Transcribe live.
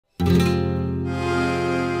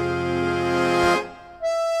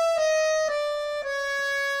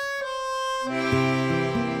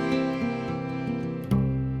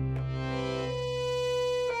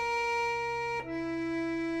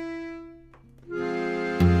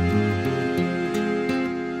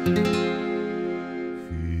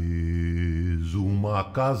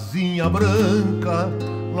casinha branca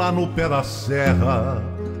lá no pé da serra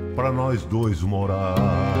pra nós dois morar.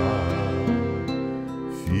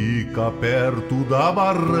 Fica perto da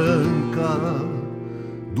barranca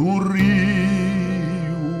do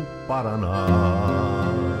Rio Paraná.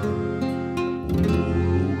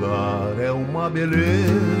 O lugar é uma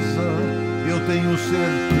beleza, eu tenho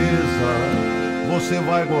certeza você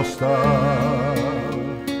vai gostar.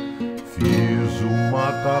 Fiz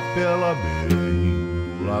uma capela bem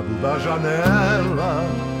do lado da janela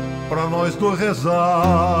pra nós dois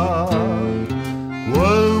rezar.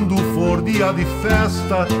 Quando for dia de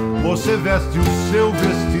festa, você veste o seu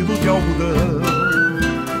vestido de algodão.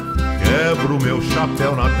 Quebro meu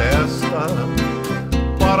chapéu na testa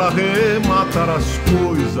para arrematar as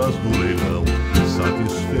coisas do leilão.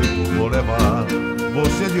 Satisfeito vou levar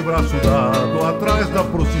você de braço dado atrás da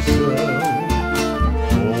procissão.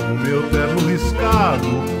 Com o meu terno riscado,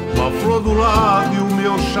 uma flor do lado e o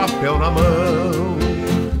meu chapéu na mão.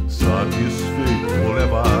 Satisfeito vou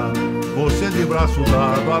levar você de braço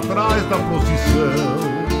dado atrás da procissão.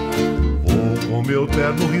 Vou com meu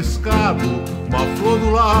terno riscado, uma flor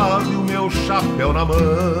do lado e o meu chapéu na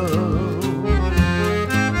mão.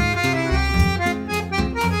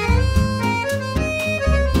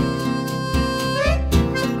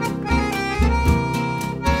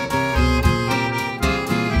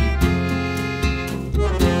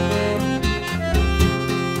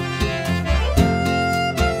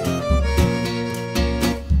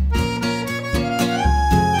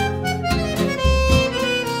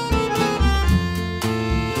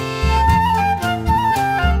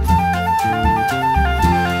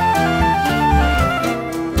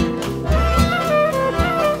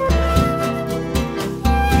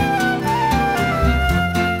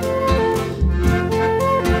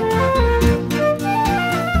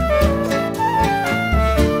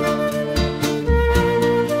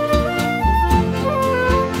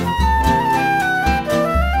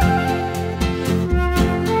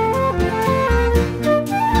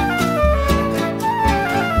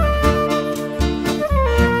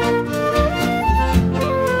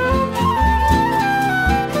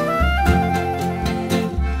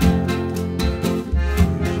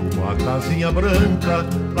 Casinha branca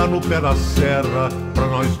lá no pé da serra pra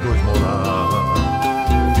nós dois morar.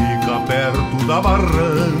 Fica perto da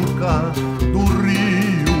barranca do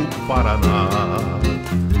Rio Paraná.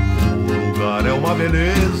 O lugar é uma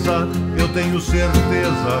beleza, eu tenho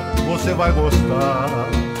certeza você vai gostar.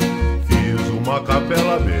 Fiz uma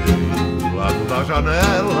capela bem do lado da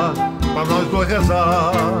janela pra nós dois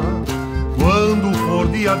rezar. Quando for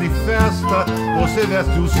dia de festa, você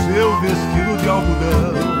veste o seu vestido de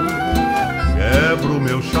algodão. Quebro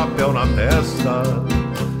meu chapéu na testa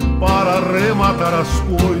para arrematar as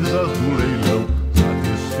coisas do leilão.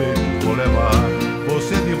 Satisfeito vou levar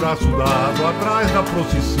você de braço dado atrás da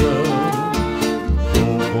procissão.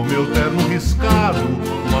 Vou com meu terno riscado,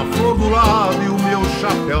 uma flor do lado e o meu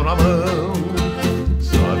chapéu na mão.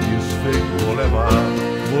 Satisfeito vou levar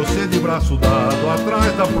você de braço dado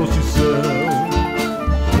atrás da procissão.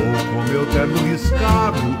 Vou com meu terno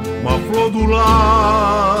riscado, uma flor do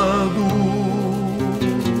lado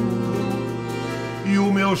e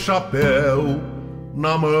o meu chapéu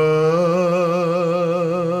na mão.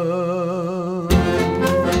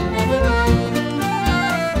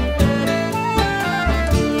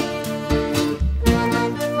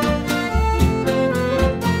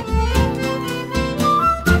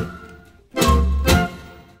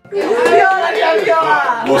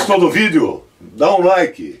 Gostou do vídeo? Dá um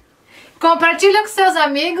like. Compartilha com seus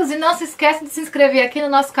amigos e não se esqueça de se inscrever aqui no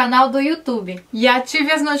nosso canal do YouTube. E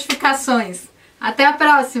ative as notificações. Até a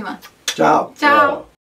próxima! Tchau. Tchau.